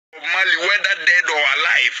Bob Marley, whether dead or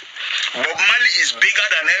alive. Bob Marley is bigger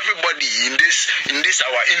than everybody in this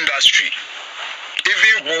our industry.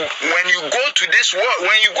 Even when you go to this world,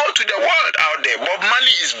 when you go to the world out there, Bob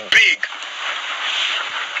Marley is big.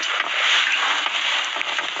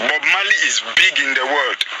 Bob Marley is big in the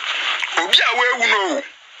world. Obi awe uno.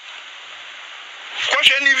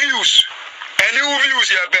 Question any views. Any views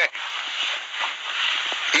here, be.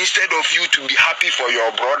 Instead of you to be happy for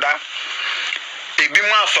your brother, maybe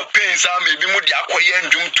more for pain, maybe more the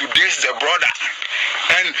acquiring to this the brother.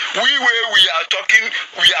 And we are talking,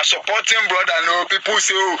 we are supporting brother. No people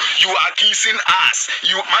say, oh, you are kissing us.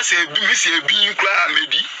 You must say being cry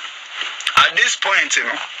maybe. At this point, you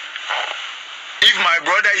know, if my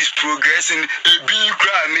brother is progressing, a being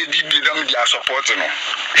cry maybe they are supporting him.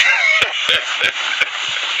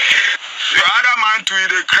 Your other man to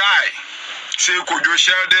either cry. Say could you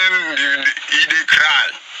share them they cry.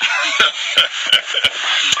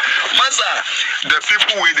 Masa, the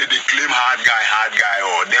people where they claim hard guy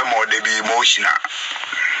or them or they be emotional.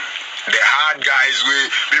 The hard guys where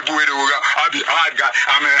people where they go, I'll be hard guy,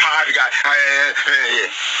 I'm a hard guy.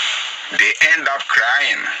 They end up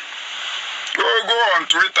crying. Go on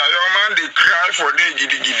Twitter, your man they cry for the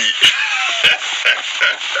giddy.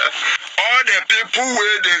 All the people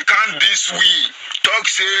where they can't this we talk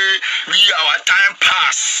say we our time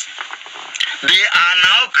pass. They are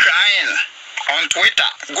now crying on Twitter.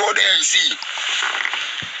 Go there and see.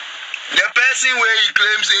 The person where he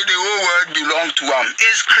claims that the whole world belongs to him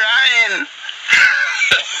is crying.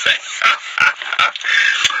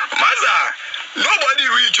 Masa, nobody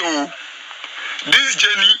reach. Oh, this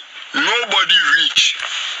journey, nobody reach.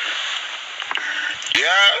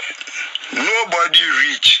 Yeah, nobody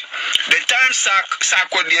reach. The time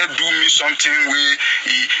Sako there do me something where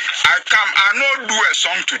I not do a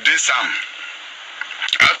song to this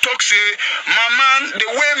I talk say, my man, the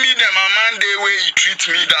way me the my man, the way he treat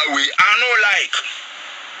me that way, I no like.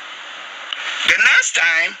 The next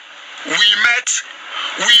time we met,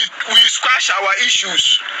 we squash our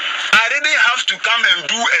issues. I didn't have to come and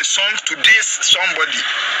do a song to this somebody.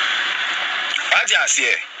 What you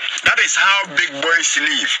say? That is how big boys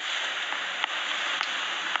live.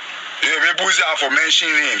 People say for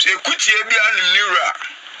mentioning names. Equity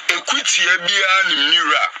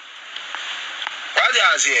what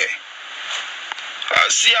you say? I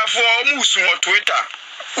see for almost on Twitter.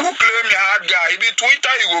 Who claim me hard guy? If you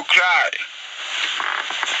Twitter, you will cry.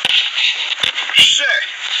 Share.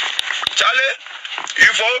 Charlie,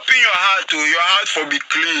 if you open your heart for be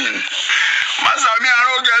clean. Masami, I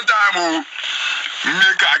don't get time.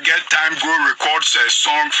 Make I get time go record a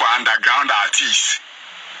song for underground artists.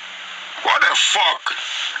 What the fuck?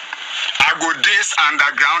 I go this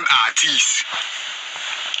underground artist.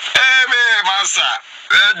 Hey, man, massa.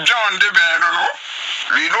 John the no.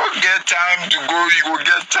 We don't get time to go. You go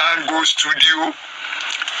get time go studio.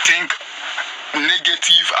 Think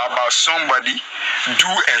negative about somebody. Do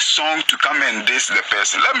a song to come and diss the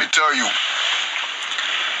person. Let me tell you.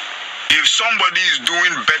 If somebody is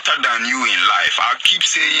doing better than you in life, I'll keep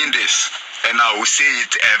saying this, and I will say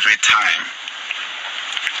it every time.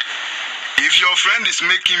 If your friend is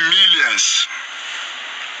making millions,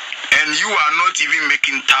 and you are not even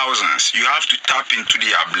making thousands, you have to tap into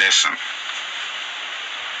their blessing.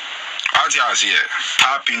 Out here,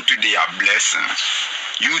 tap into their blessings.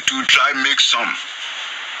 You too try make some.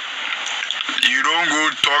 You don't go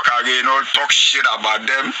talk again or talk shit about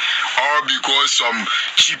them, all because some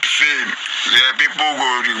cheap fame. Yeah, people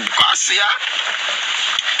go to Kasia.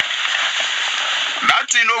 That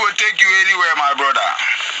thing will take you anywhere, my brother.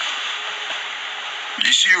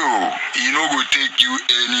 You see, he no go take you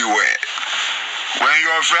anywhere. When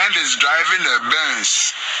your friend is driving a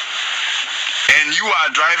Benz and you are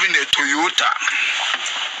driving a Toyota,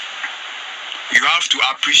 you have to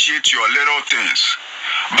appreciate your little things.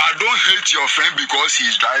 But don't hate your friend because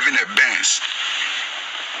he's driving a Benz.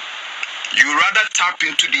 You rather tap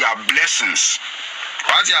into their blessings.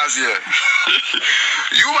 What you say?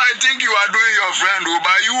 You might think you are doing your friend,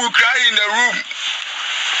 but you will cry in the room.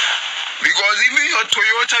 Because even your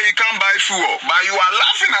Toyota, you can't buy fuel. But you are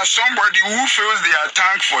laughing at somebody who fills their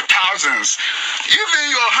tank for thousands. Even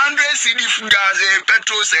your 100 cedi gas,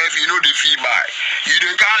 petrol self, you know the fee buy. You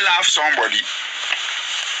can't laugh somebody.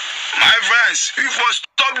 My friends, if we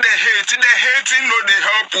stop the hating no they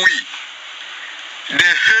help we. They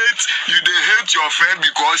hate your friend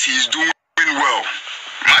because he's doing well.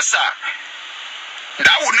 Massa,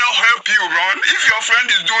 that will not help you, Ron. If your friend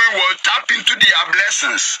is doing well, tap into their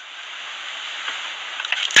blessings.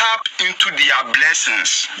 Tap into their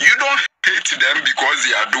blessings. You don't hate them because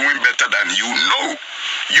they are doing better than you. No.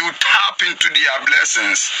 You tap into their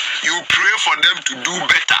blessings. You pray for them to do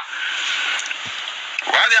better.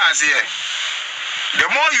 What I say? The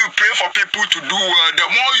more you pray for people to do well, the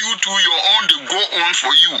more you do your own, they go on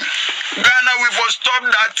for you. Ghana, we for stop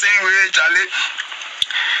that thing where Charlie,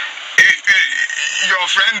 your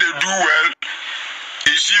friend they do well,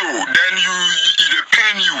 it's you. Then they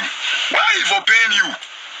pain you. Why if for pain you?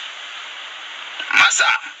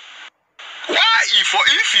 Massa, why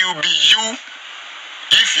if you be you,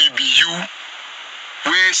 if you be you,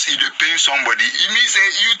 where see the pain somebody, it means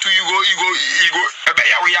that you too you go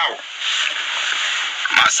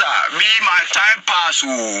Massa, me my time pass.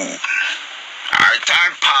 My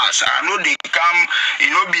time pass. I know they come,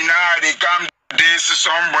 be now they come this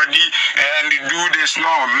somebody and they do this.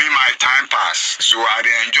 No, me my time pass. So I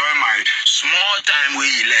enjoy my small time where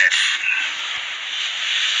he left.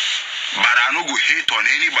 But I no go hate on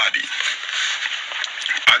anybody.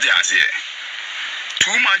 What I say?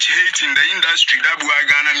 Too much hate in the industry. That boy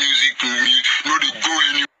Ghana music, no they go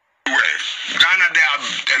anywhere. Ghana, there are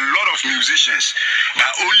a lot of musicians,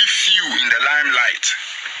 but only few in the limelight.